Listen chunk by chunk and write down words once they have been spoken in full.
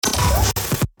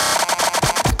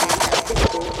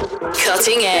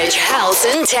Cutting edge house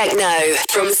and techno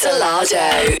from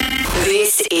Salado.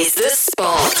 This is The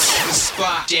Spot. The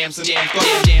spot. Jams in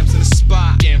the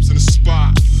spot. Jams in the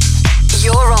spot.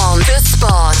 You're on The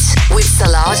Spot with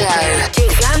Salado.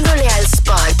 Llegándole al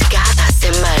spot cada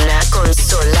semana con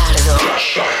Solardo.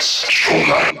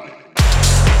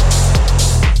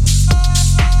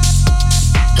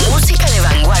 Música de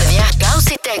vanguardia, house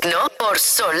y techno por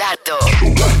Solato.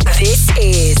 This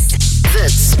is The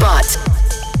Spot.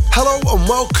 Hello and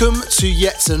welcome to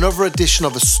yet another edition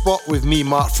of The Spot with me,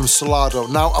 Mark from Salado.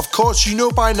 Now, of course, you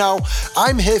know by now,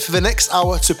 I'm here for the next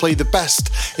hour to play the best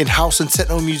in house and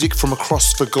techno music from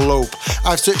across the globe.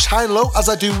 I've searched high and low, as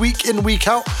I do week in, week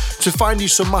out, to find you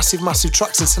some massive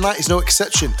tracks, and tonight is no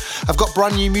exception. I've got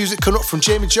brand new music coming up from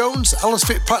Jamie Jones, Alan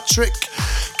Fitzpatrick,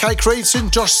 Kai Creighton,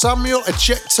 Josh Samuel,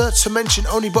 Ejector, to mention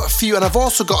only but a few, and I've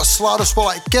also got a Salado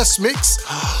Spotlight guest mix.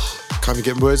 Can't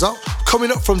even get words out. Coming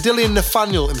up from Dillian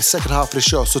Nathaniel in the second half of the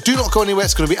show. So do not go anywhere.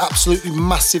 It's going to be absolutely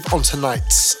massive on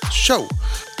tonight's show.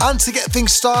 And to get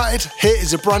things started, here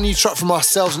is a brand new track from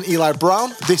ourselves and Eli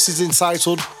Brown. This is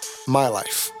entitled My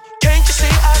Life. Can't you see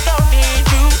I don't need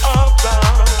you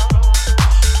around?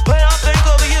 When I think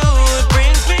of you, it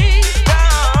brings me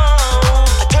down.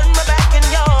 I turn my back and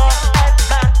you're at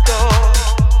my door.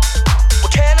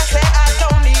 What can I say? I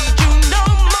don't need you no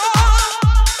more.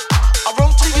 I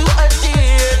wrote to you a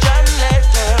dear John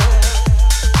letter.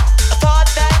 I thought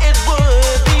that it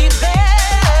would be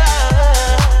better,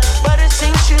 but it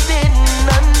seems you didn't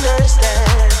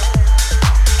understand.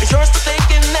 It's yours for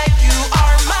thinking that you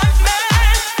are my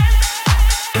man.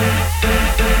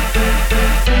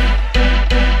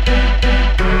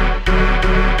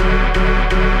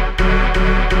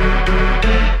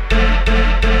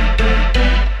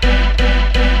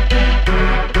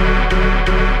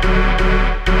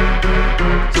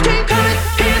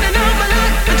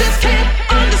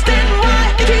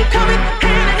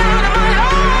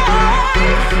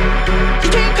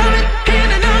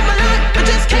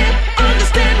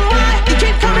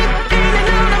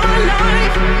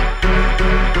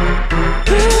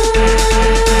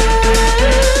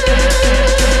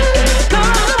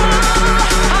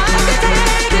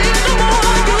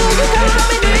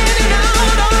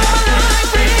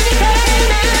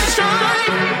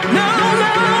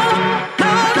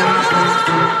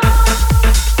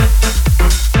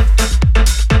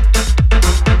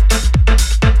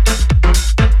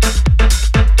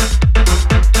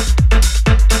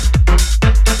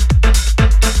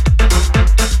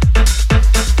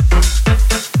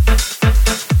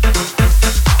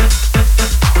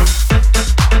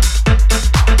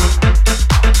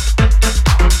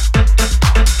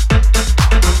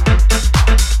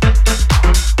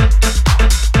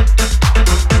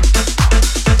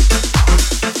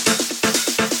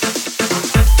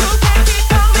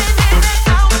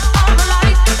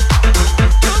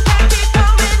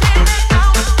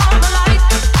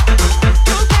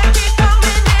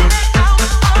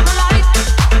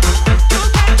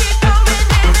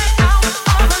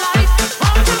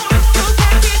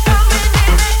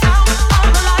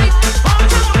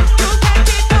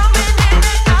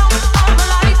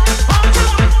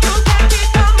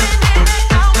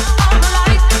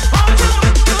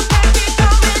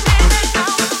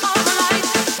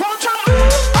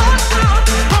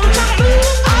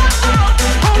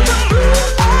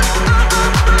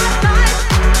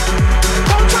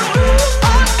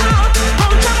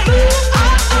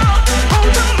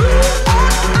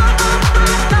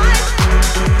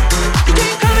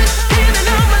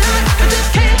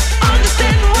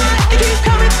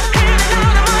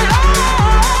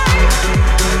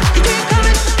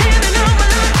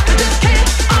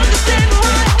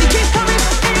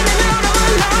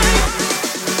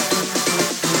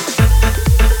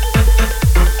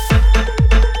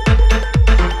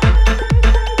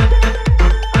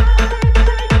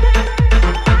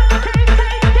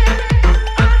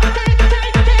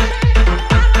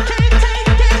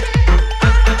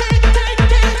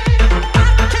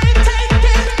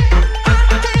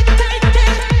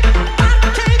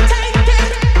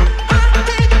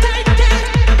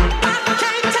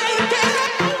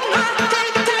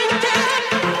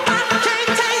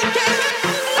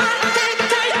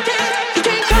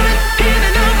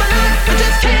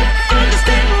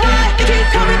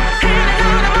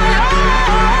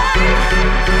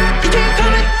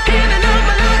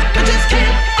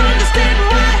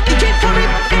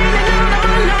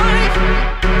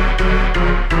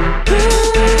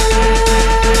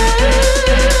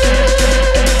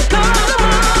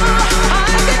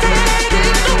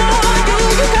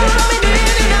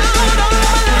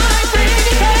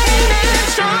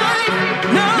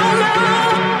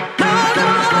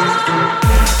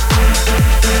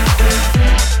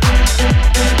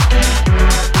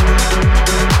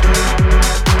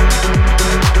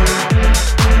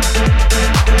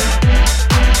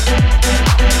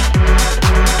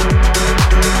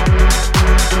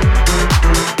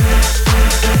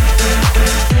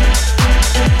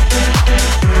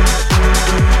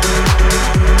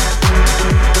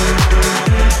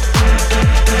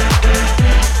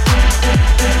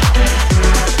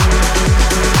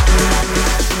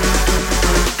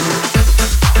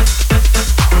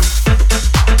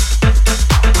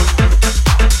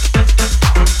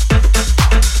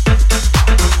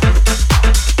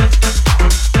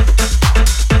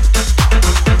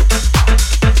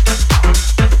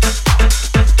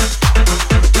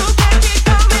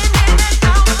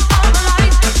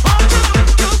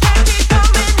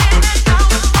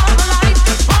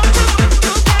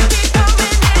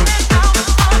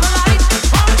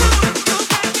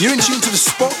 You're in tune to The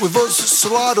Spot with us,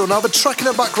 Solardo. Now, the track in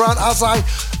the background, as I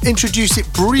introduced it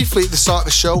briefly at the start of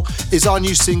the show, is our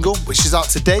new single, which is out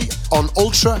today on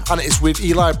Ultra, and it is with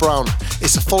Eli Brown.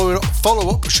 It's a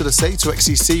follow-up, should I say, to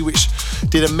XCC, which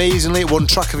did amazingly. It won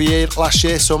Track of the Year last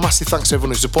year, so massive thanks to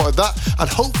everyone who supported that. And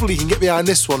hopefully you can get behind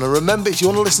this one. And remember, if you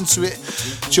want to listen to it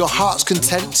to your heart's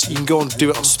content, you can go and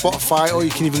do it on Spotify, or you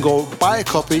can even go buy a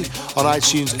copy on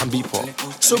iTunes and Beatport.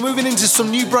 So moving into some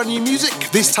brand new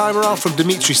music, this time around from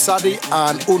Dimitri Sadi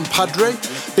and Un Padre.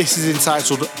 This is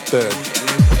entitled Burn.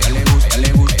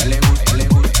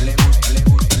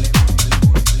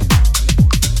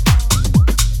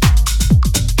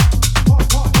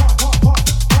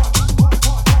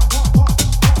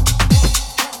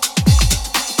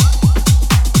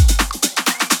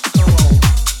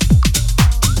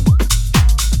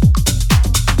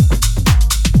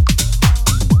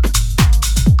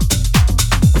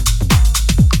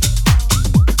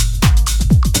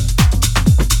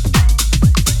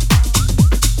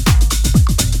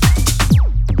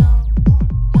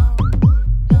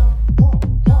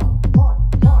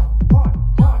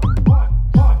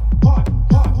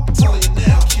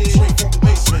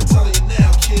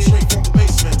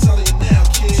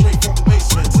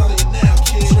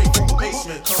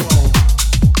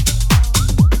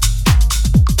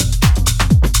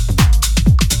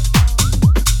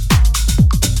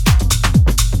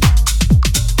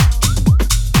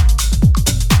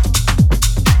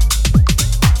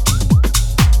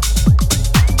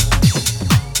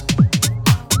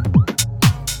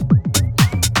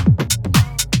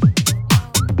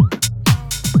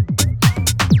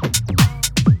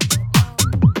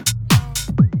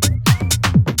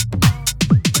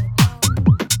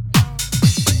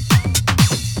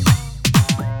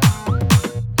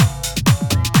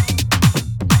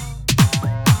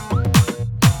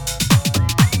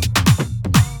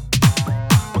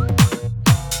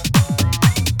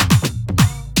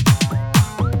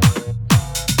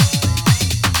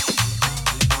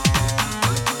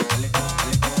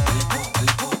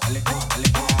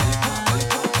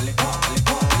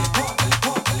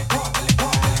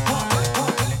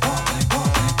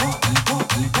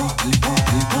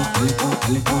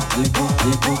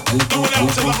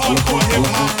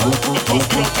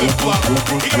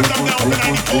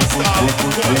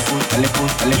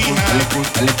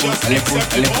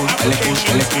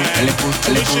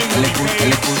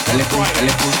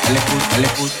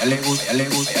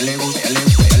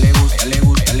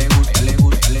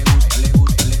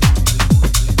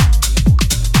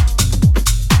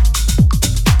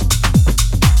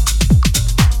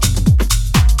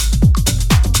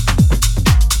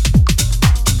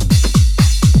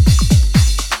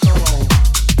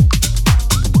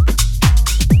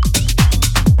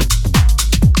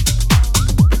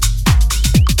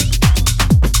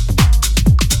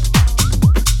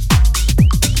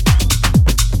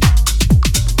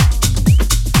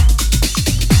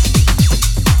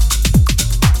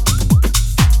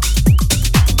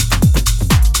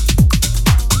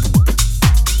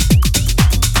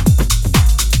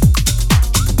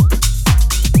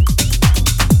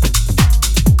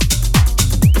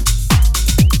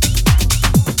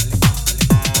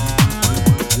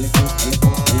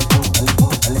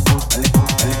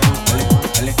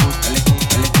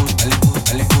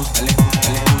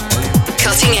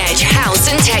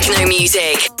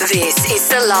 This is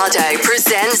Solardo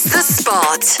presents The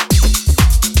Spot.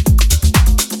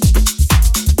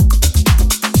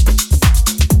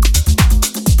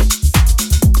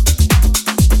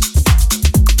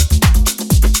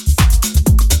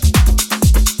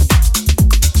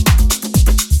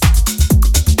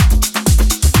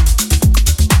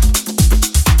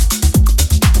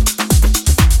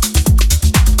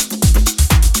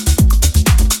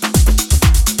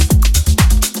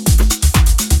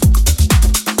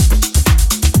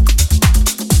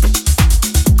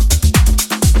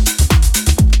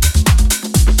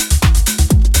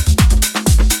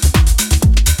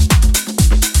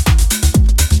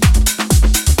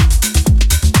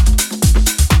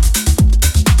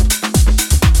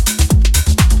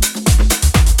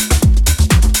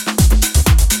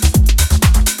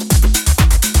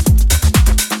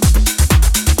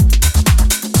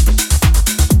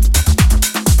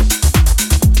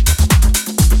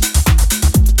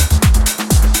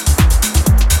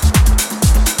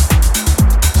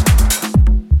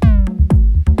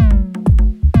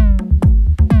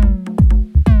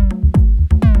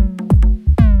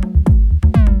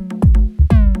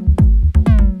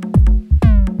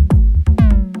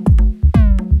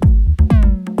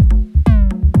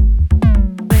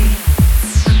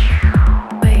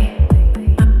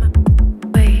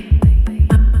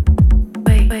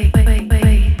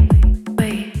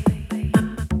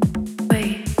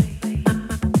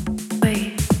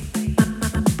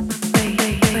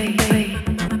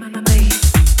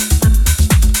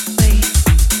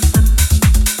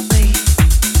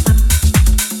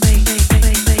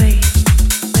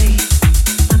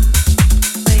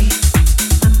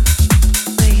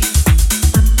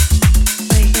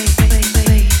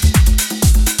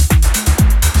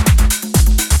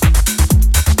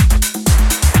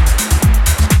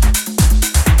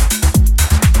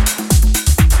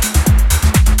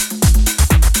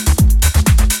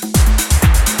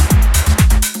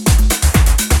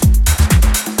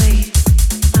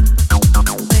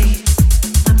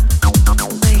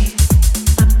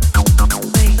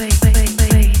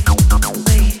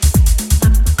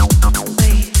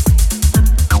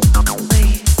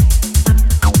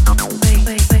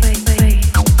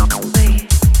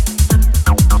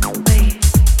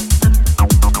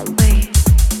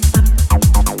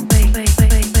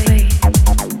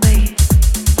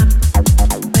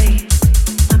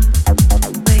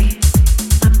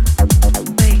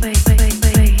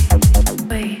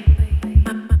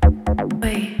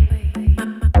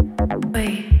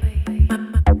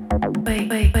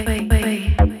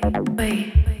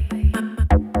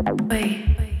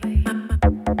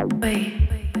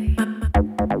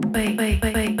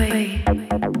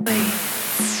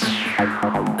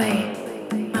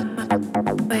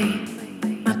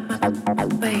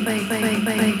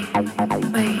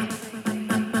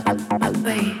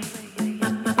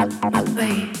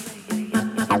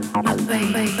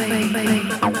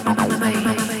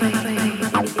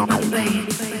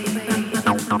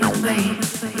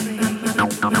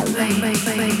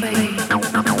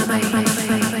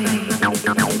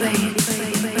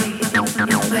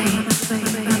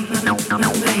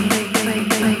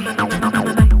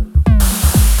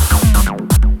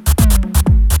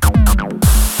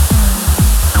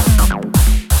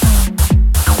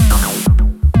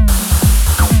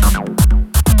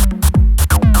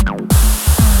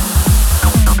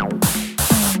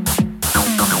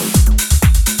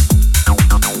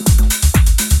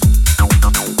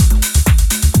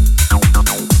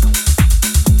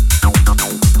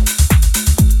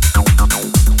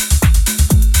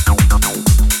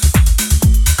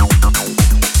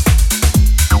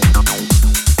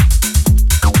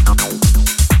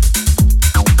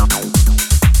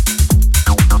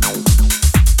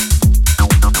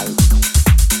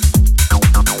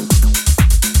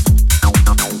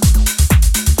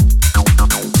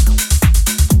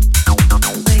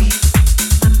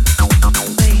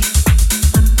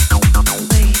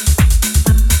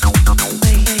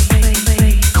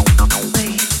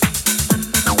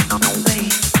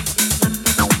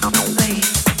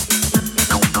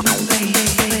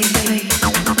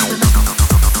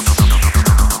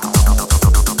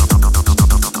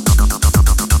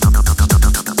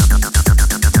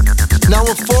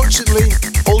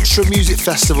 Music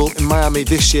Festival in Miami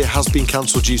this year has been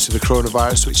cancelled due to the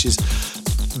coronavirus, which is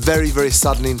very, very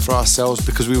saddening for ourselves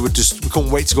because we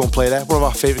couldn't wait to go and play there. One of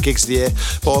our favourite gigs of the year,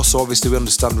 but also obviously we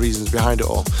understand the reasons behind it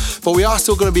all. But we are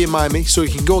still going to be in Miami, so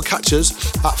you can go and catch us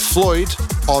at Floyd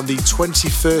on the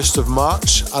 21st of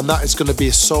March, and that is going to be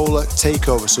a Solar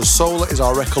takeover. So Solar is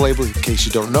our record label, in case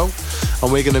you don't know,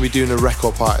 and we're going to be doing a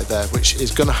record party there, which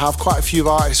is going to have quite a few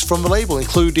artists from the label,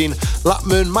 including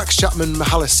Lapman, Max Chapman,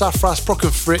 Mihalis Safras, Brock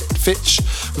and Fitch.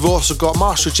 We've also got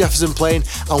Marshall Jefferson playing,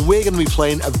 and we're going to be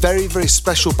playing a very, very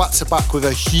special back-to-back with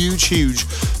a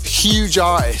huge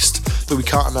artist that we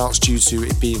can't announce due to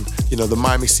it being, the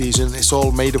Miami season. It's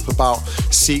all made up about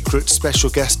secret special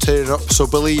guests turning up. So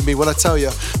believe me when I tell you,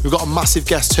 we've got a massive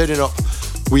guest turning up.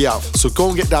 We have. So go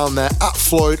and get down there at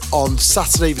Floyd on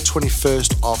Saturday the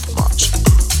 21st of March.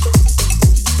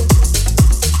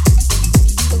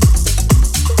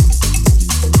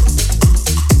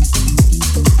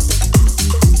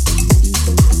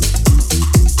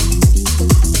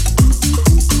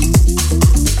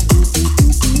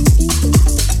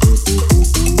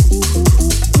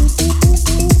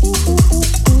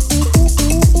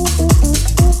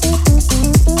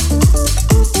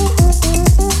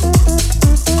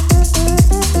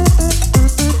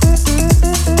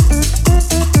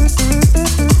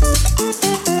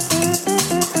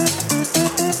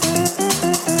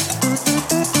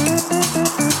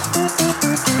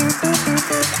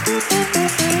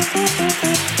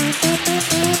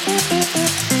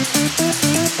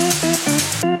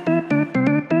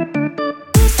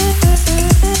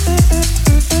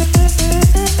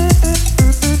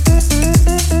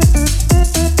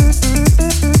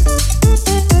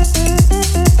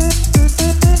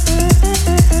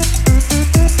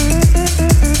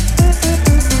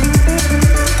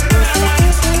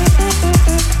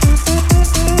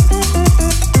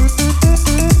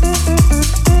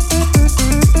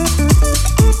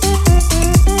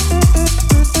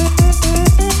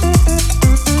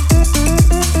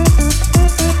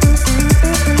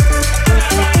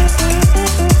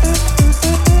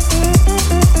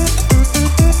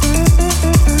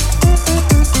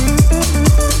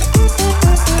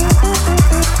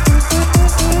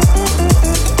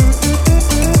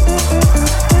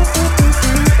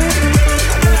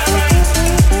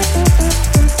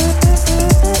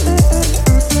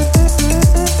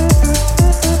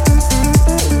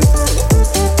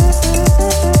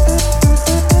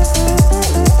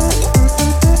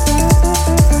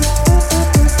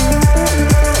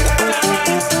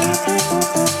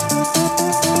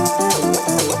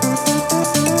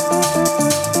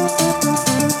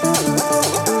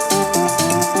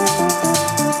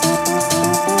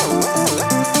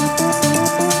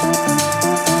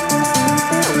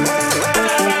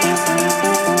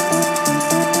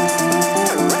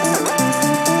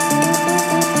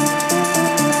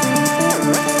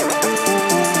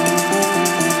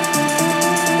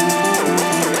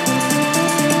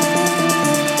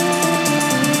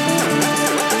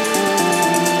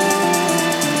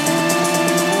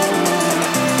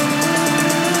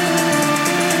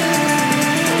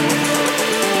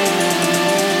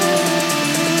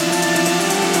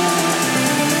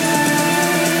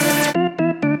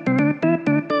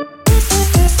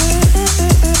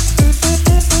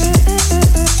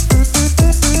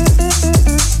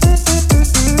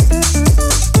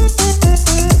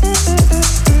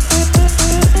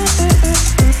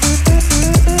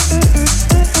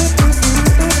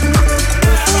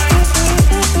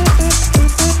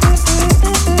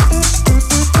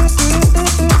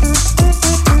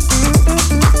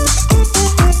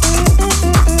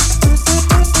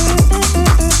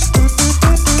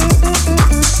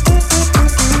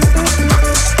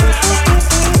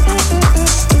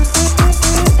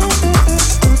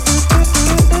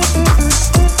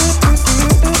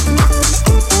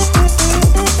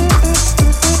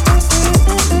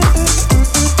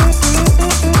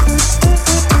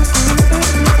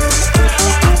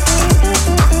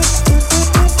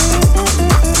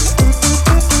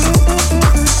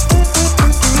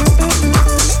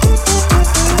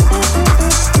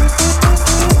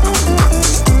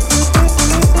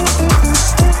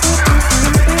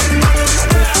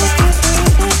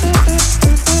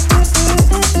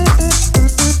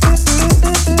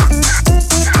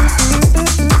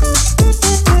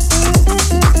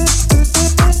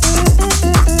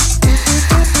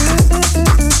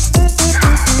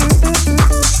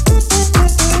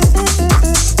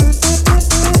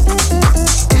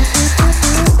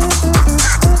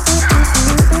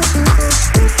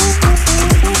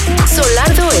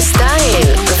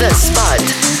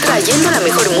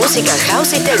 música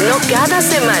house y techno cada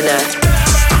semana.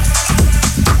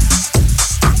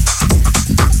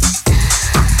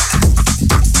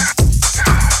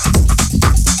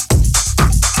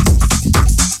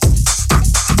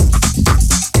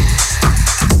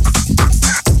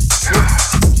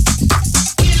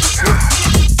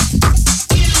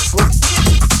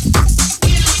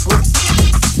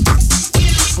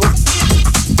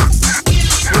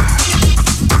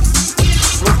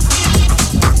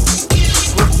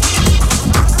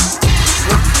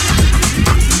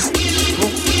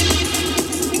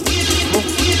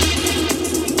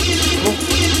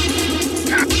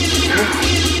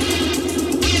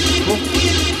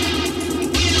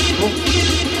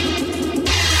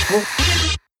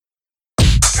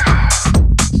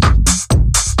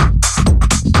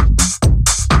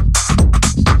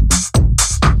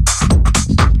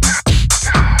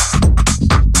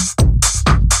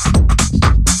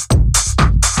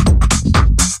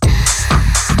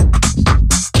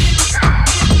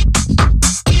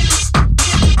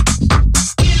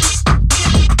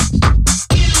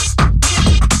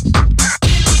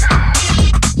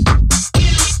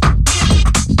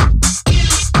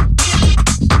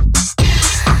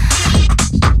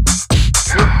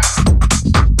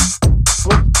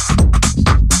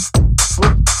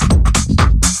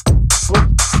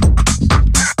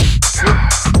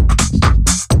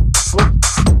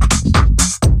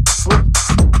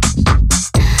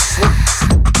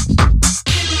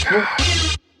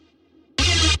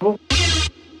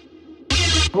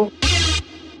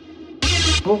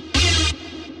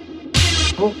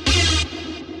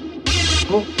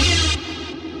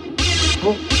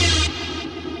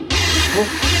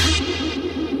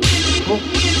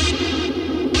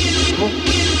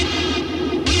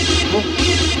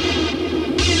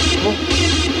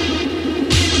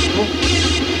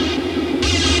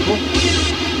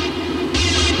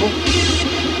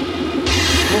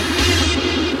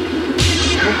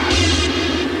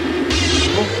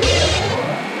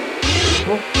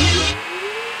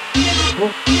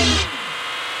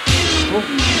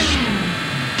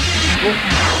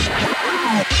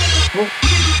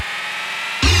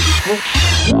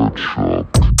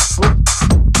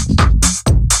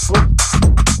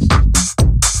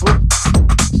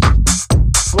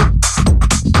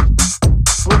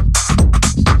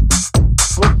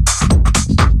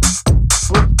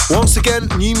 Once again,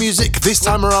 new music, this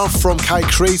time around from Kai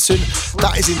Creighton.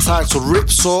 That is entitled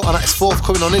Ripsaw, and it's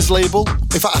forthcoming on his label.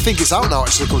 In fact, I think it's out now,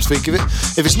 actually, come to think of it.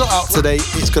 If it's not out today,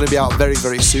 it's going to be out very,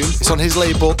 very soon. It's on his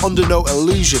label, Under No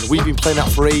Illusion. We've been playing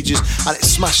that for ages, and it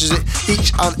smashes it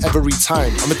each and every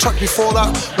time. And the track before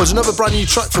that was another brand new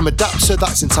track from Adapter,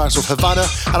 that's entitled Havana,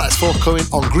 and that's forthcoming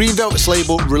on Green Velvet's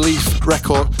label, Green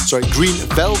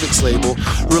Velvet's label,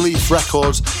 Relief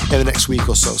Records, in the next week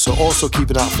or so. So also keep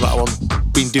an eye out for that one.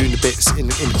 Been doing the bits in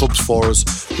clubs for us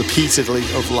repeatedly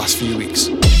over the last few weeks.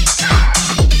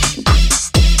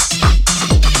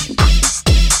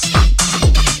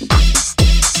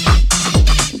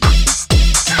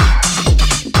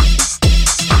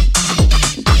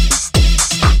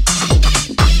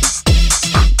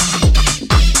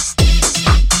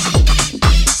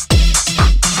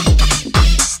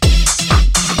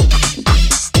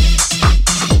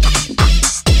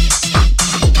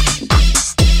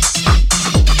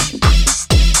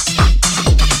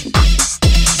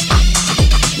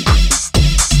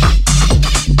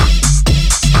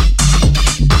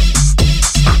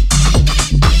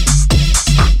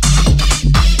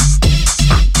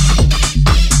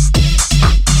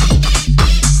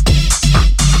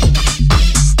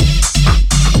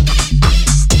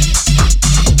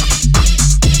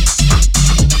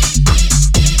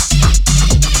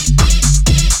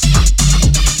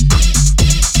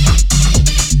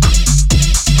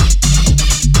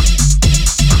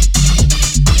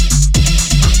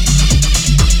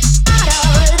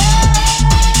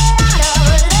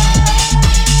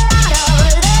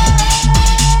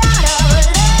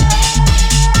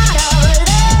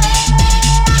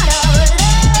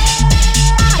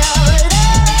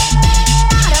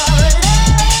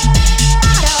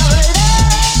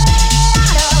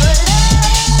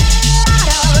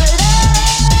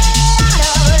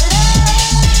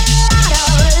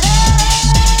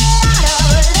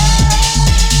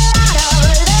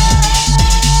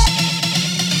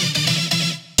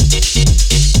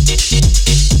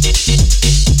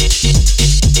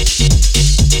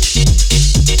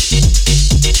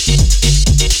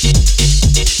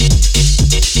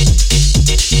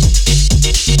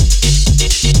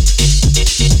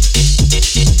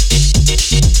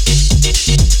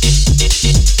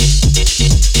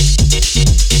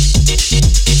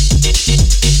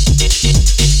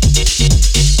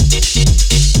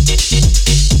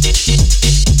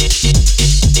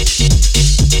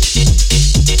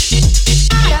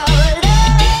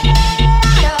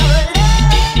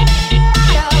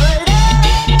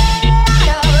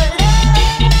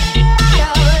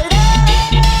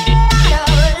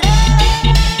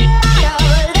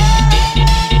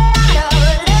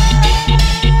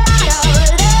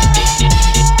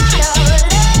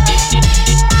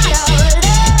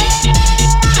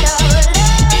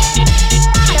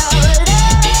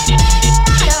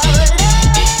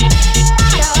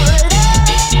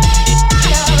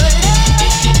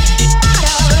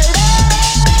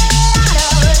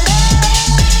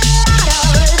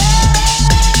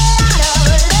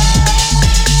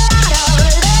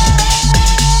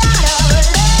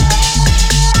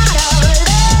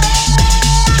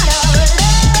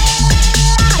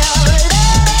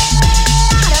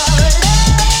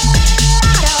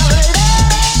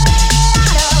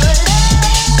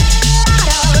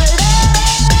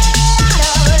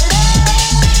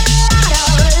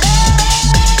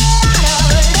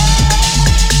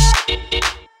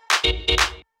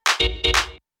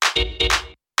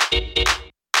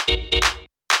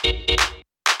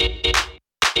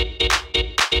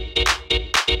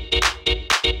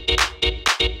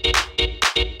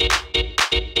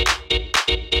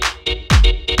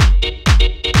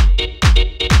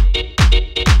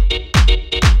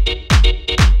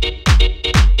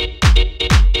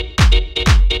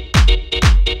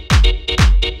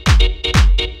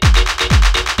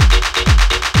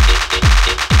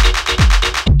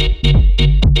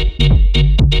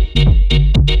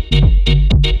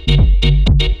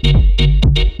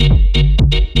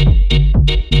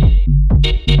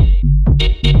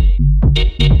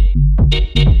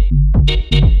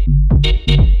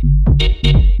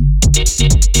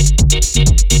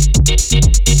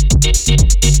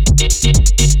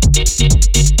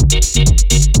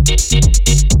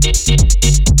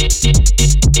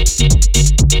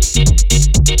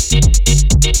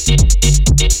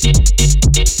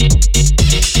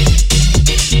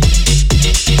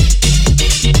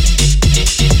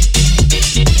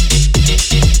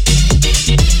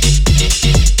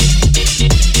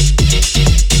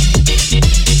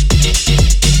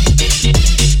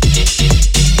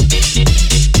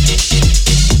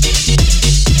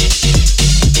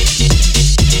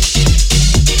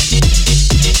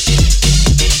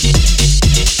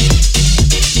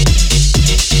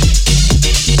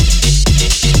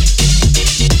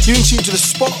 You're in tune to The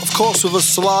Spot, of course, with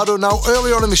us, Solardo. Now,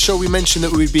 earlier on in the show, we mentioned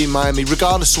that we'd be in Miami,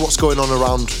 regardless of what's going on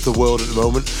around the world at the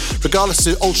moment, regardless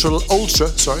of Ultra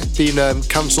being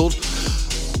cancelled.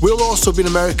 We'll also be in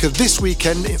America this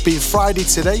weekend, it being Friday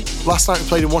today. Last night we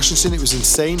played in Washington, it was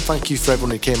insane. Thank you for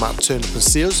everyone who came out and turned up and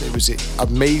see us. It was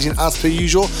amazing, as per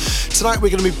usual. Tonight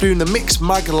we're going to be doing the Mix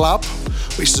Mag Lab,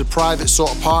 which is a private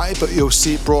sort of party, but you'll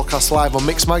see it broadcast live on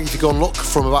Mixmag if you go and look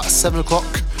from about 7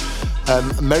 o'clock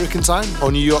American time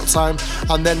or New York time.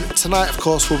 And then tonight, of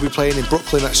course, we'll be playing in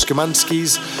Brooklyn at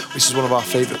Schmansky's, which is one of our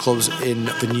favourite clubs in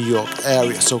the New York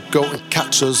area. So go and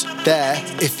catch us there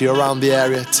if you're around the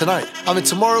area tonight. I mean,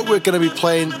 tomorrow we're going to be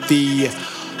playing the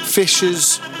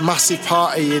Fisher's massive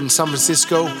party in San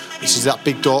Francisco, which is that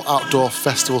big outdoor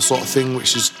festival sort of thing,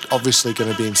 which is obviously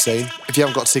going to be insane. If you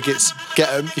haven't got tickets, get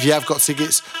them. If you have got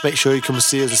tickets, make sure you come and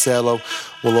see us and say hello.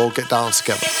 We'll all get down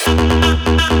together.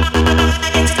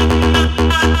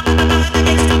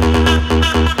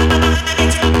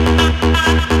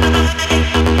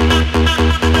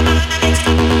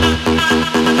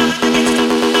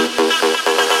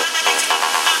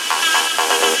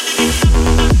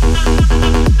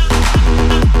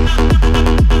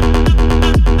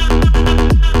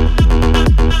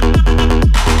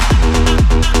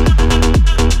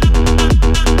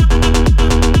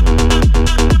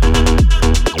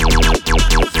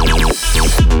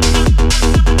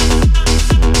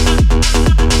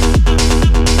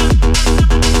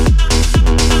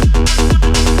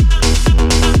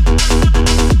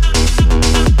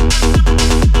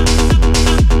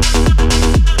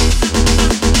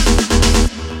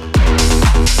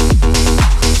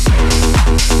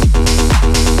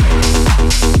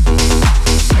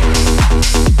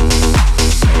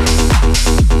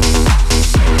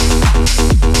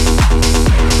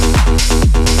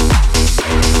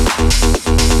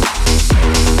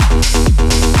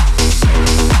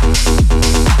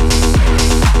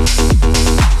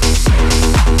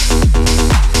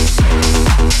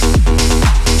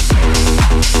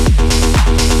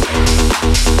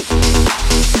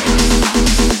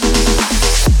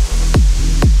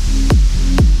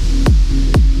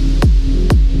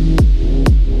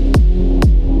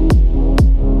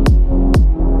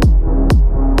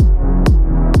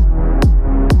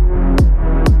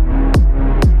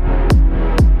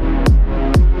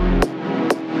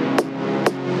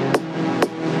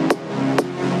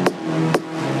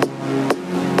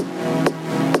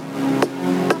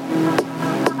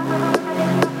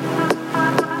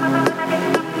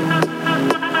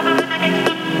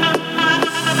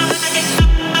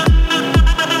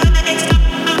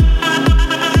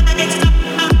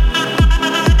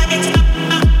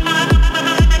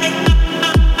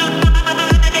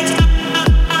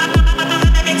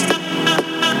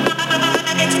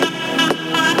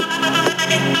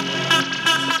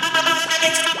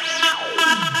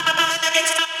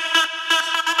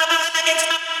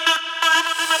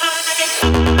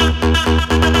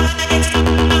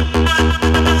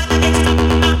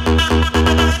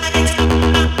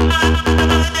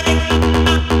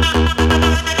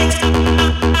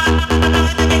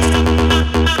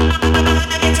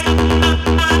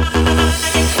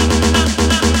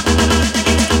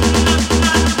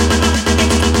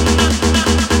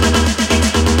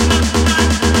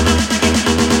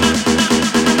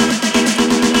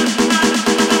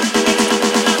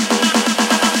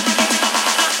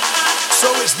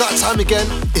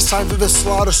 Time for the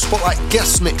Solardo Spotlight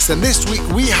guest mix, and this week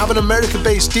we have an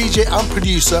American-based DJ and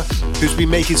producer who's been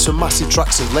making some massive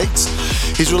tracks of late.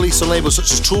 He's released on labels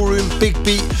such as Toolroom, Big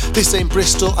Beat, This Ain't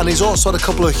Bristol, and he's also had a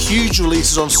couple of huge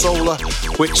releases on Solar,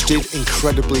 which did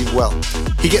incredibly well.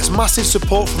 He gets massive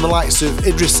support from the likes of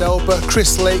Idris Elba,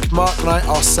 Chris Lake, Mark Knight,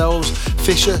 ourselves,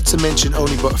 Fisher, to mention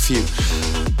only but a few.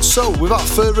 So, without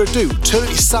further ado, turn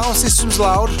your sound systems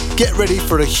loud, get ready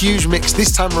for a huge mix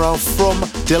this time around from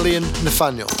Dillian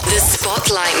Nathaniel. The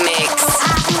Spotlight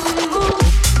Mix.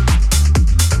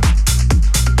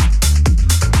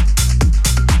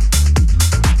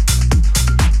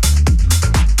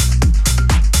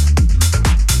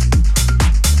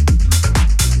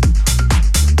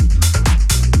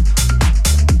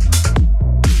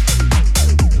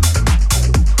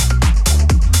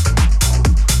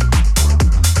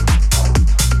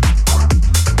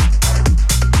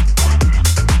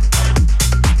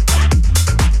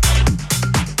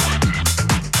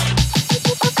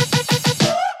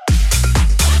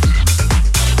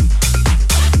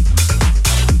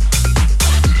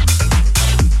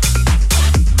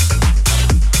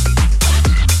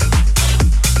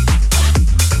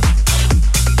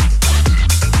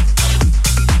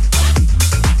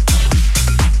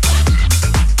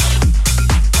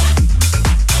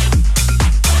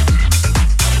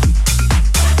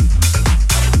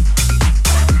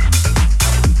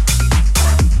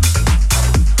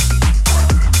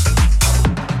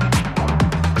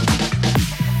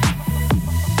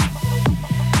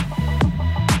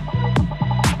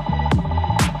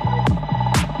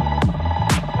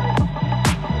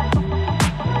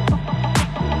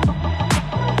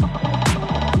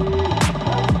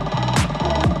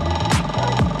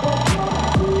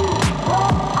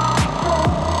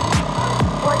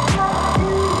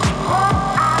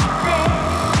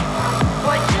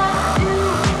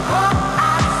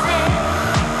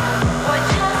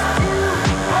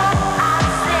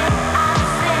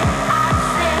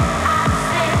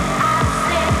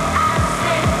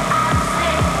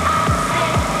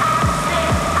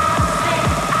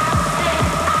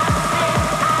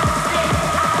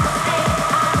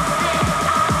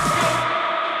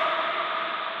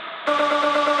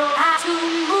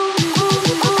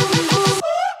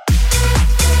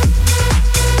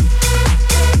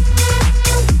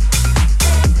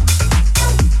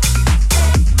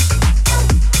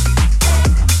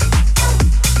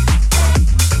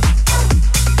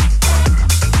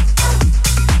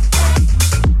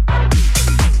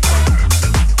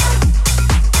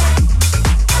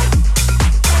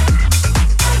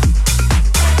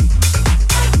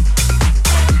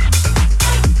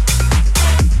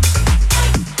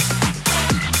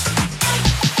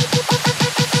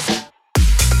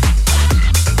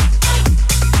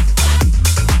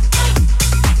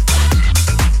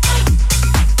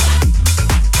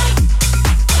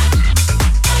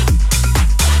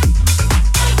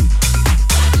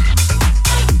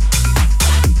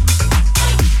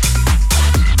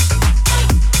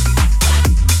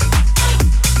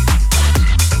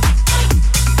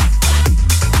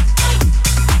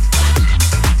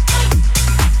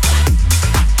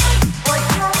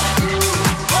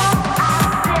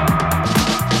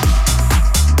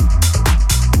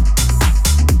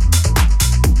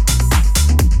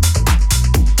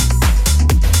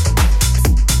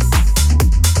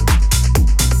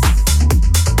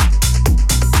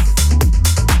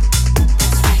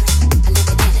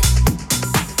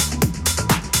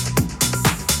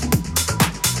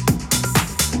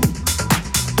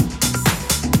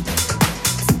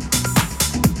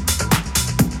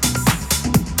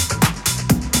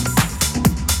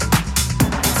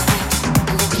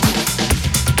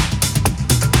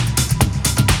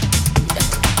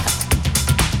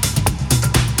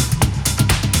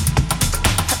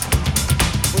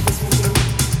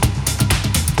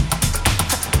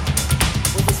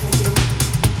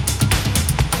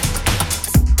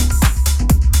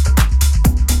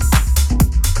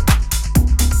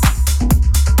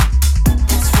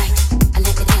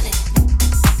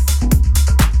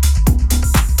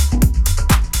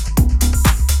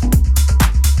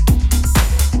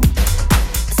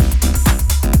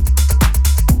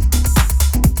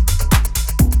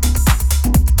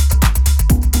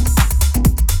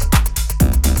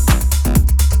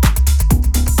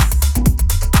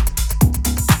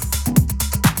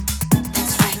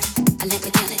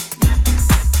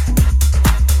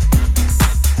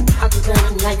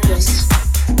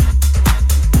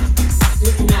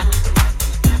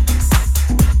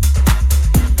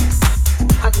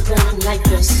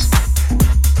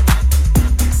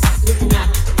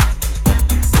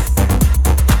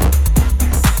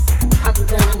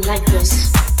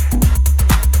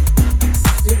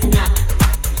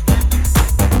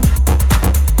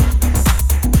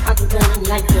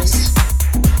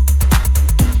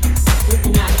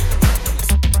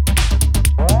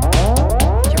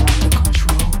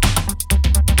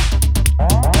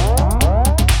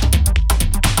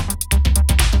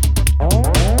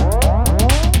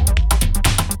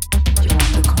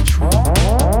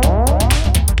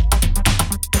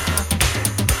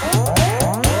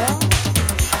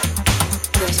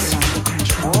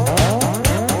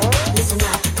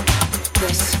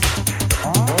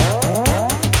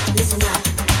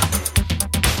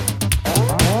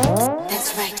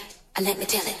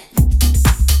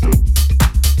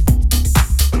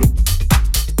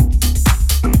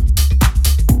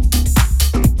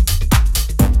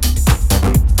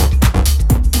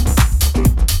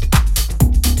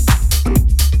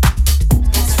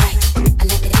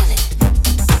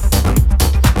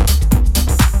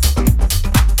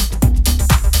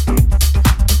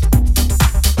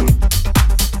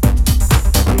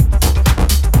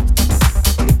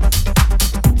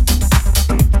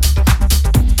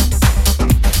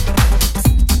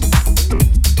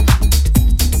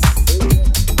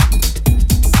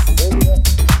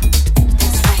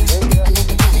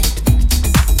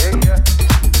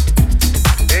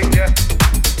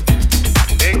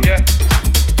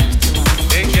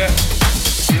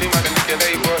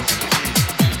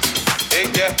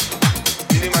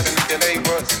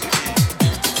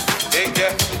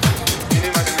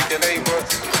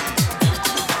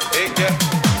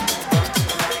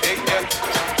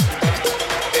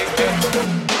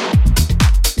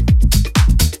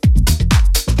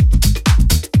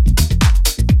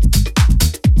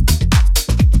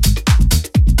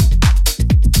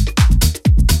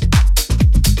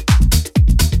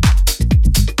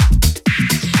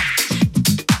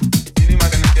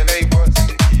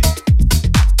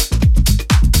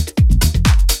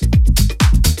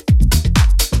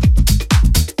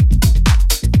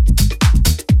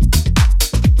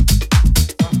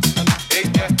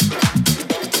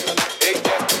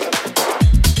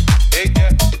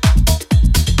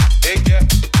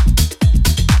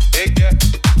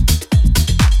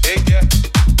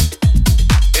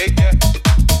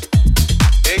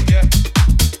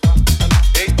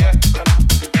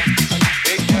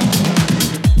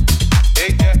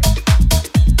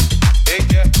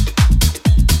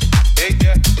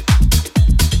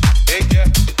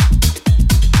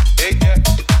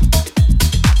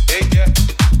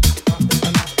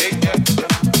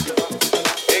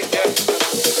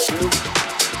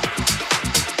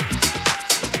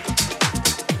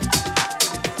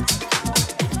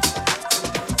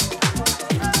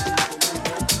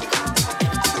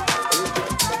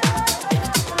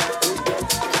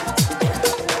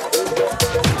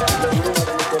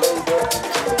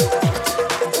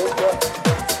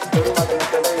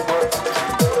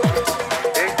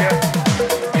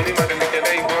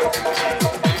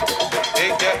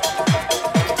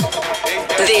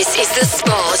 This is The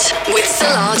Spot with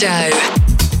Solardo.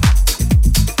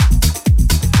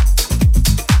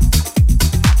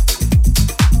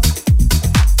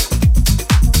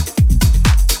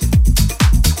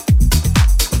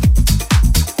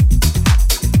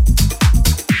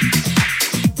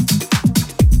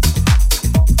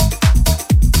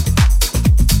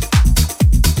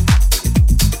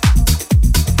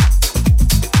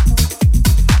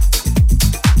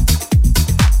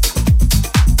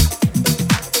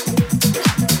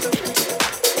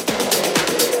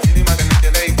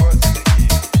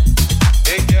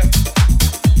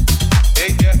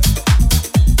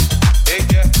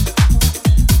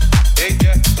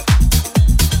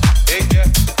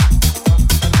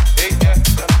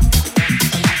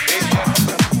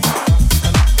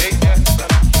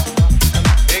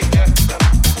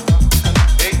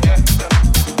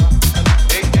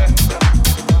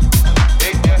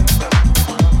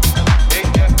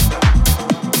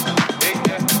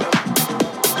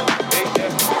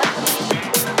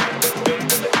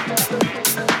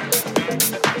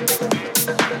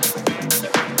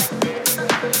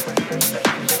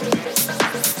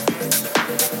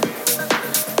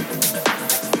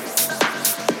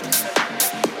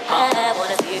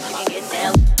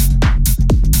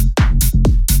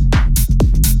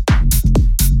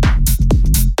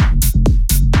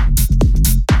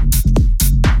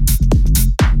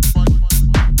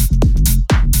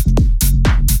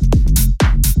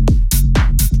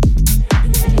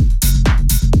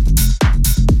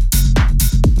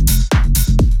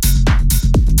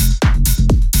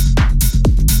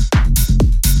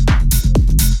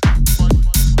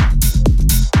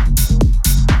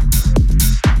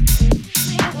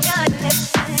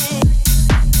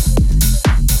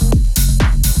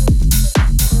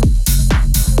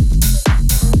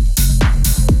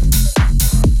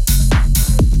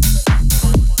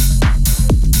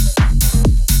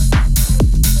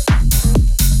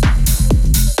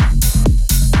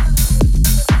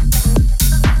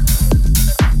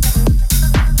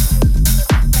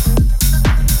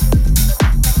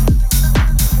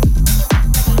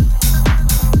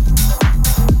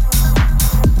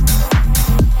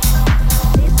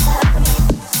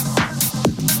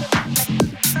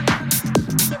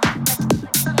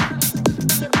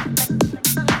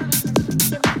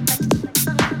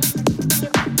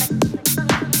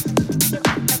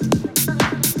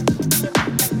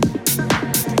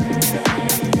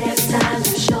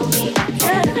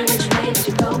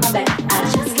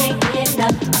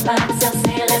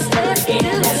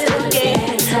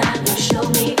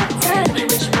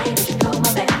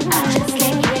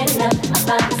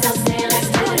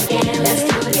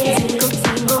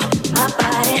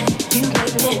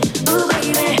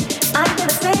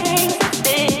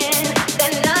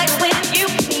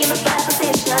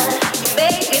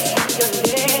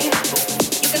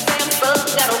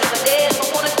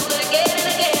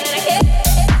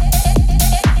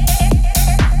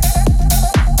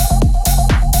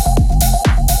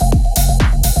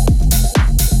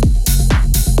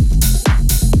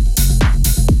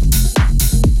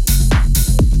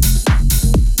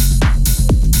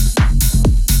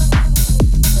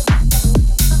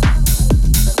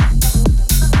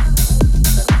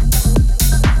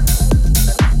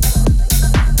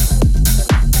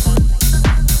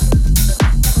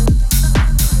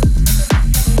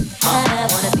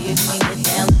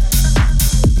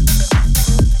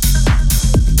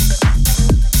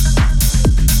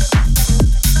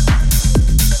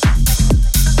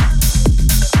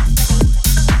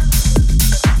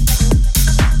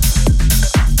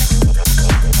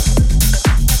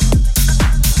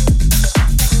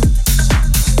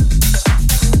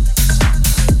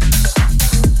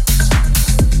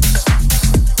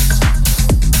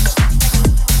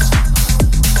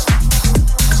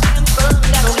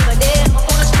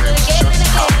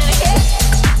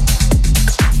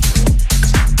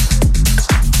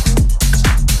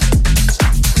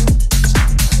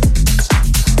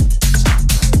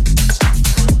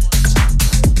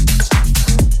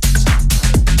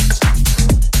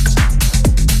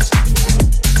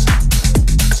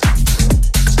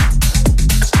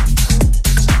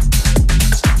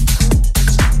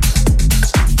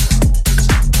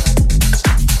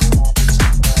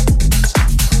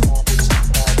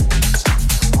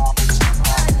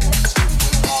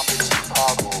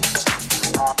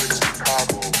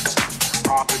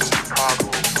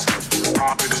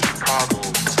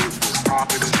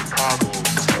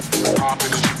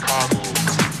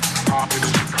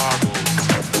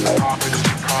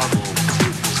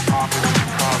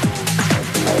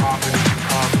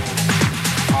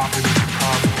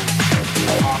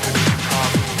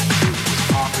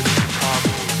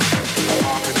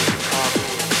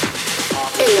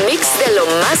 El mix de lo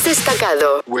más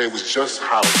destacado. Where it was just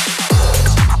house.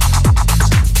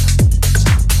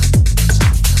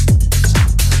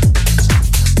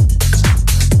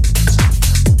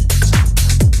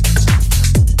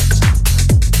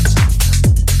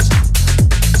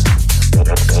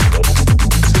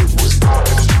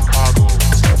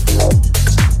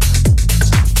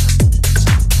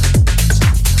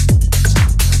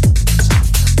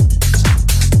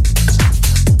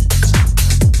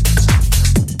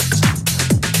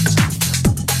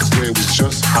 It was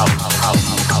just house.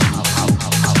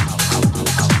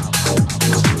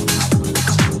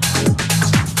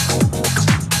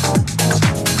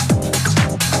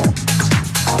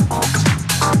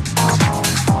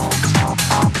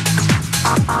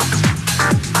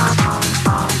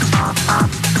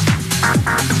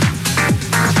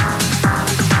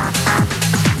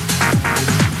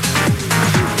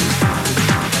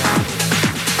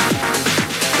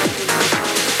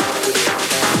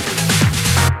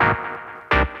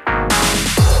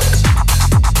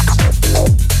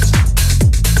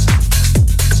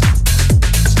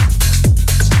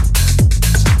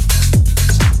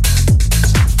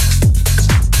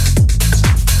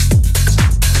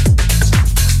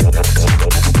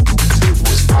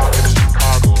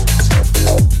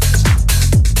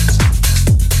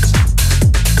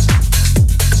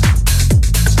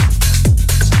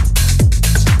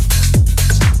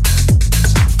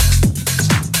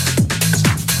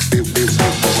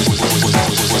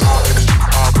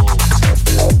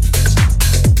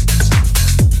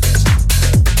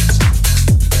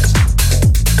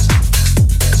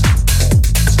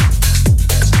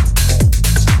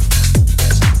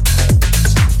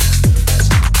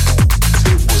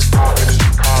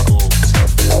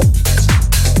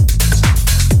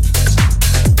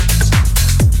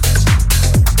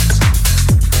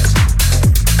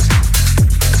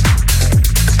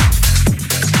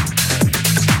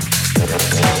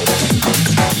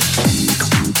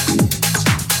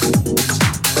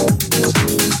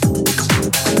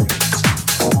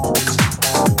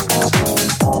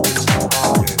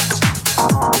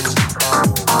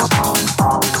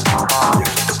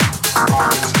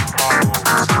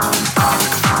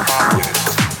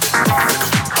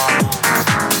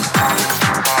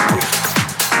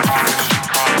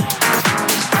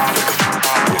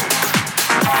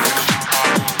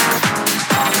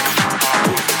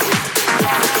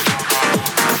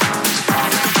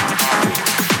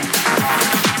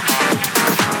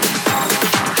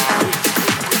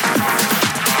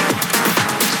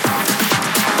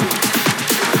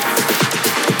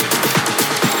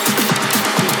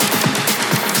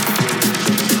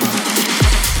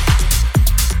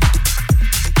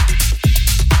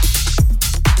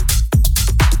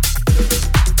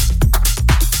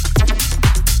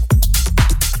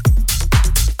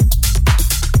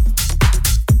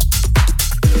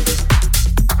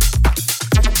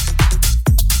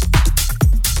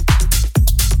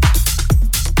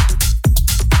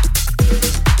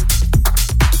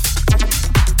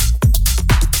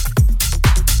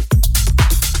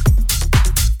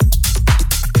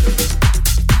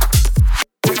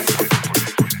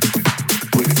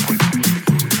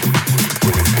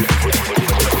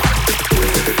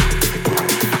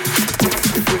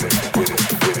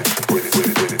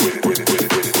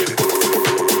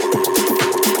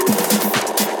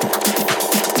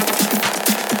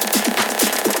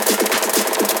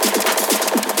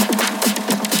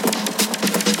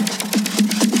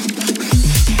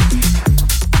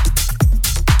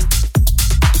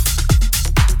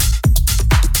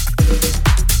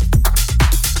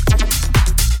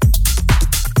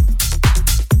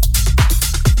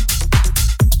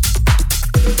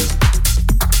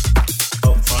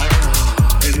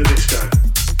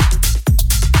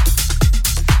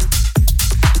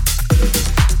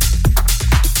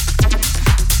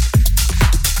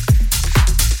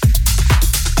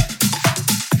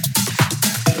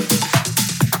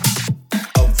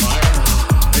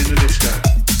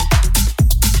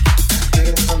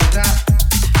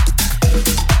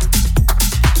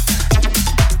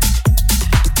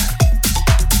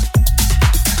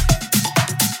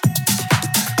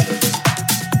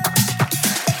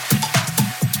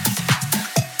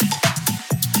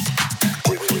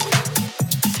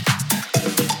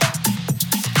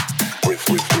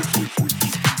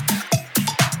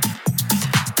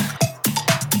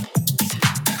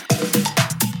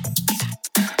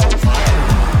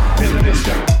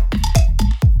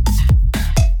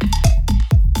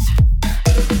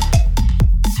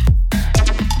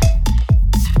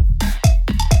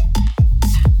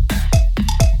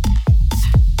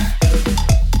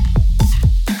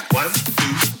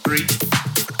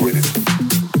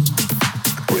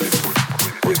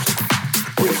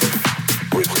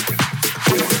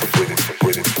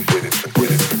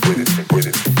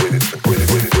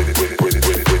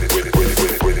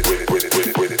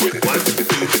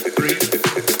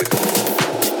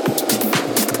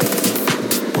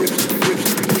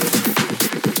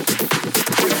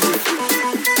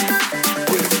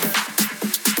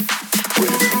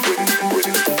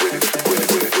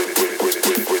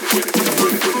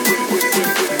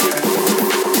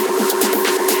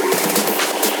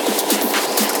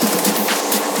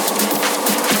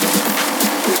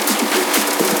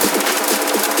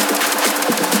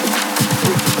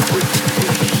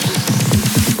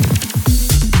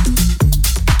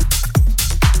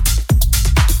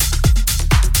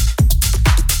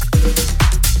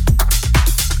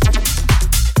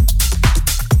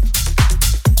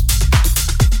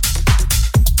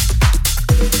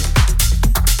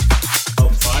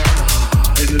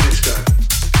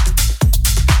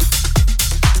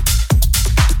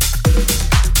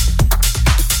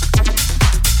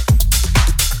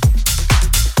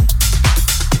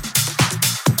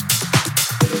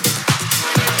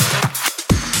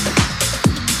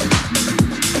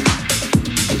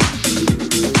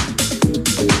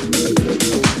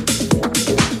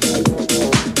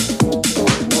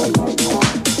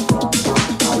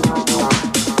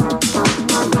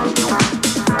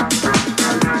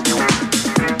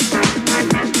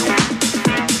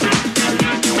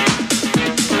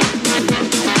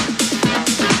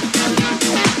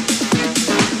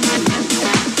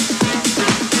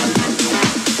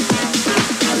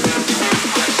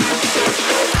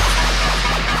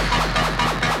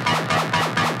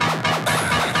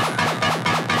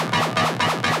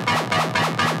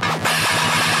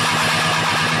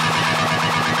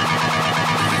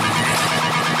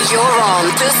 You're on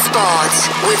The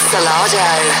Spot with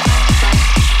Solardo.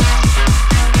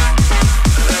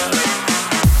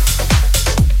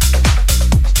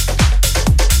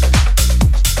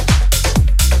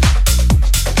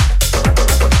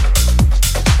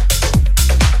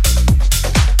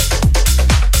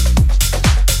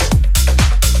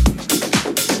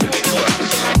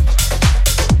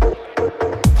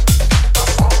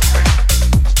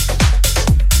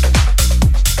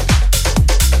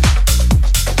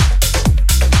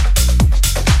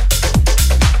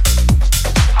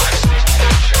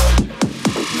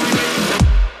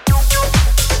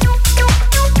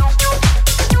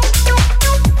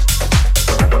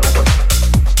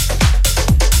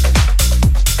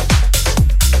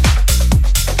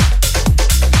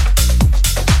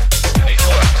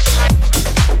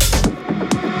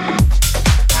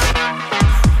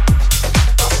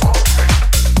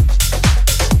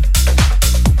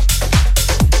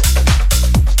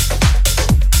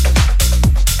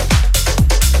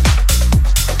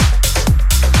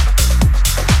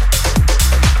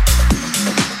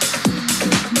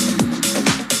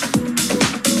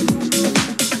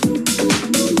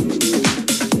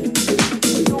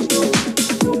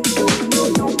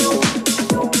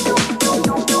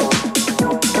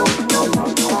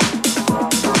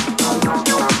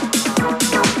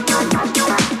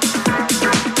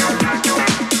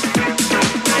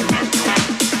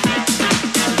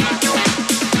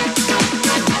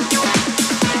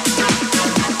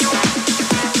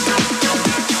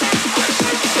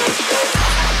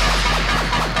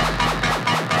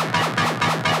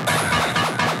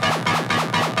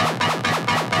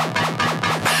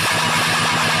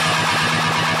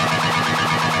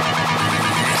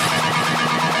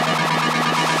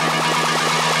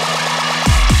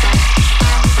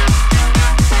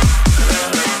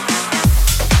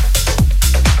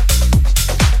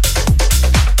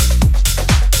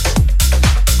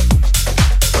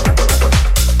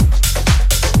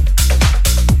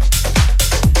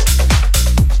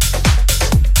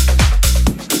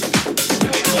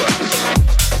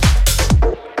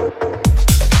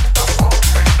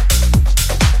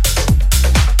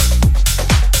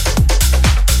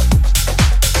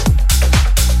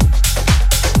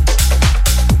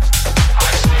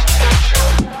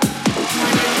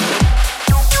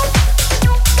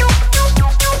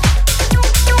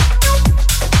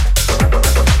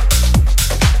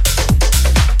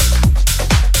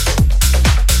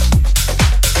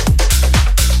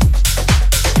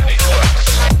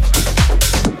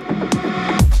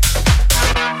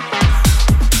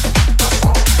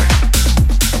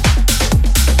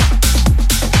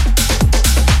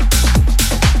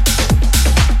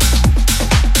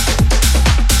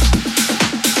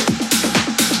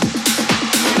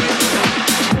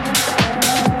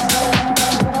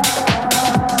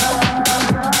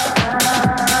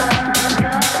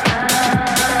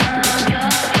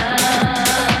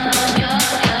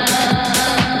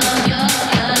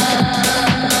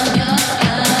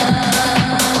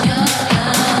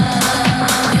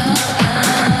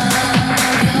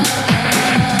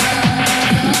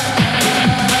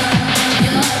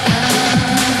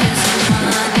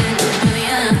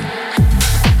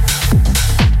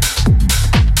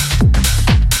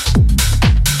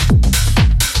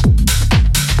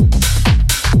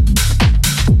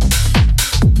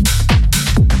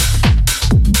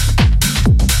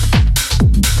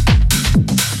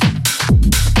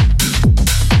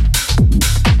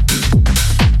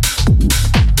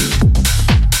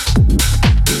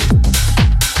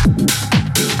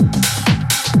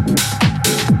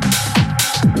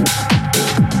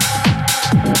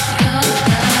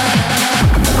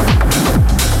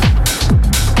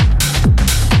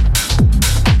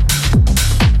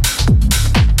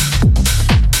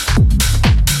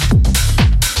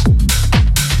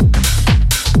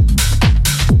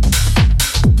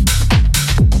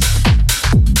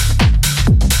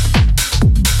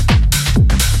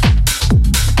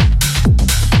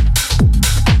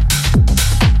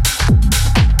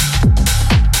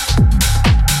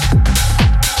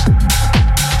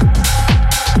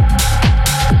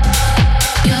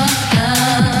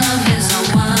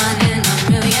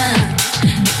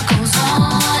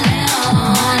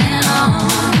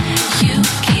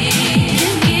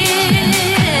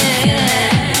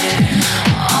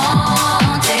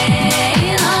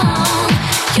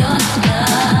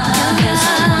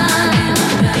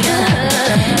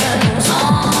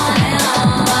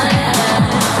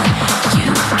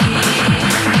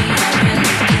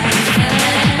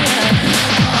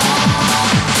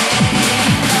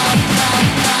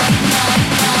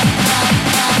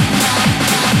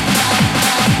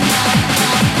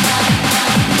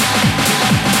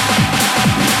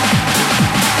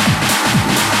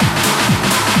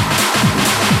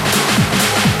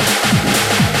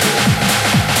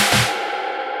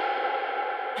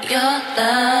 Your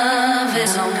love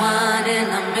is a one in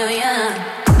a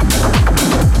million.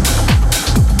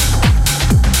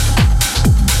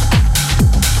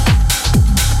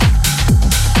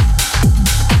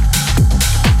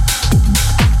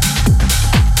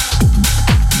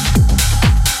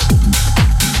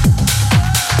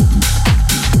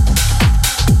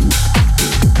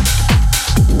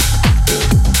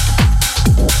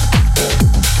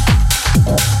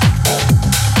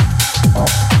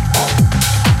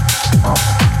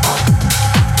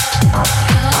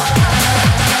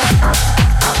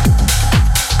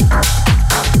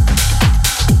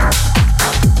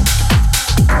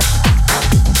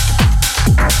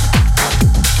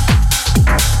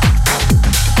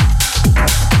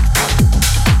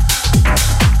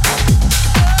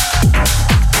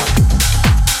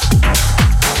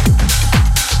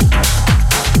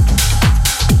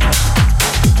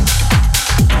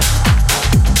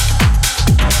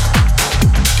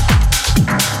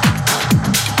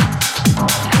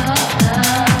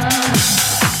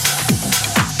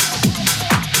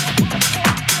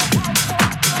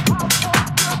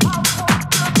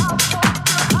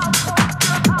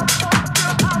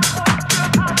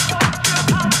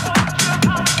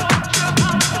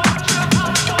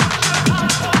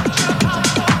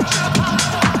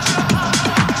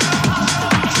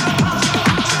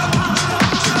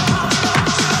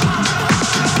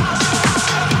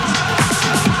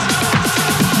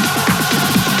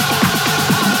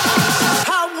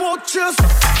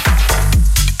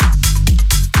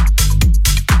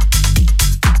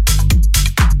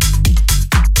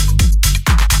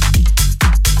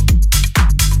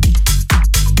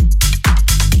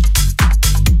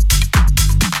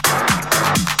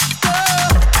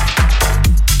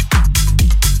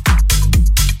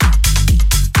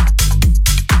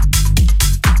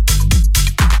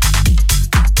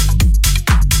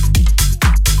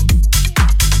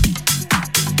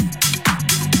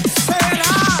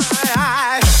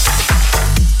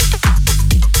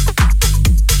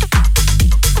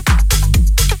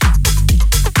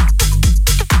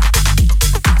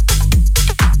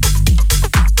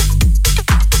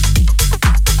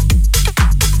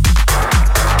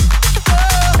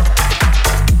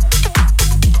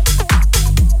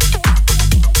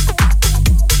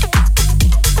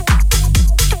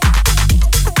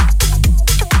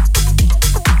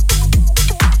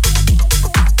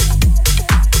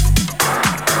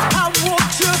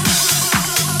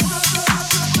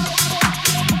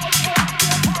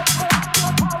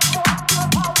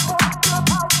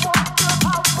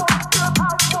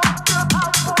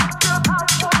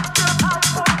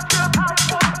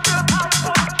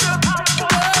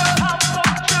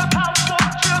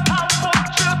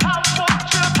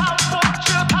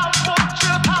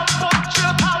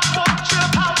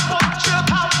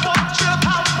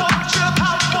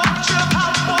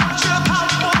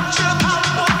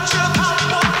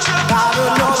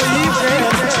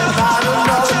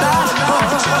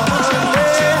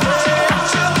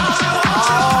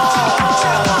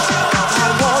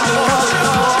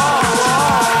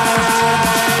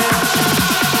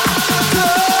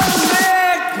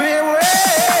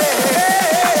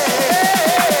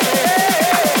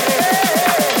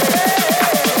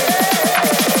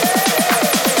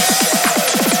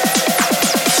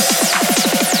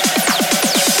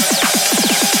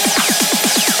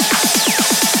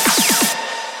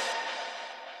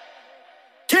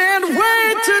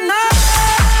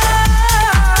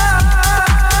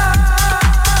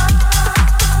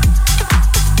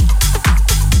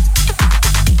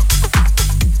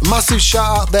 Massive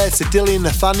shout out there to Dilly and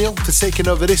Nathaniel for taking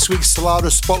over this week's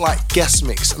Solardo Spotlight guest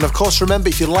mix. And of course, remember,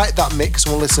 if you like that mix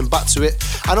and want to listen back to it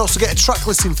and also get a track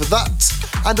listing for that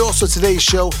and also today's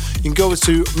show, you can go over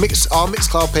to our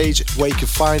Mixcloud page where you can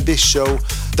find this show,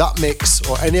 that mix,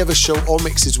 or any other show or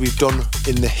mixes we've done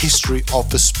in the history of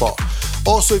the Spot.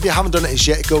 Also, if you haven't done it as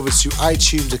yet, go over to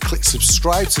iTunes and click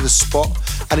subscribe to the Spot,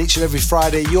 and each and every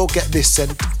Friday you'll get this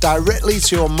sent directly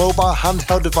to your mobile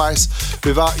handheld device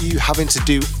without you having to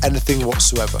do anything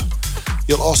whatsoever.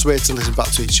 You'll also be able to listen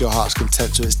back to it to your heart's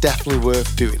content, so it's definitely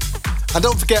worth doing. And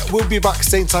don't forget, we'll be back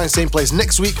same time, same place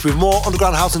next week with more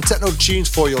underground house and techno tunes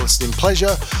for your listening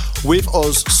pleasure with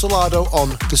us, Solardo, on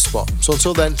the Spot. So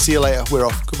until then, see you later. We're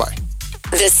off. Goodbye.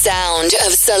 The sound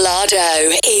of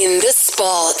Solardo in the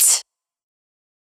Spot.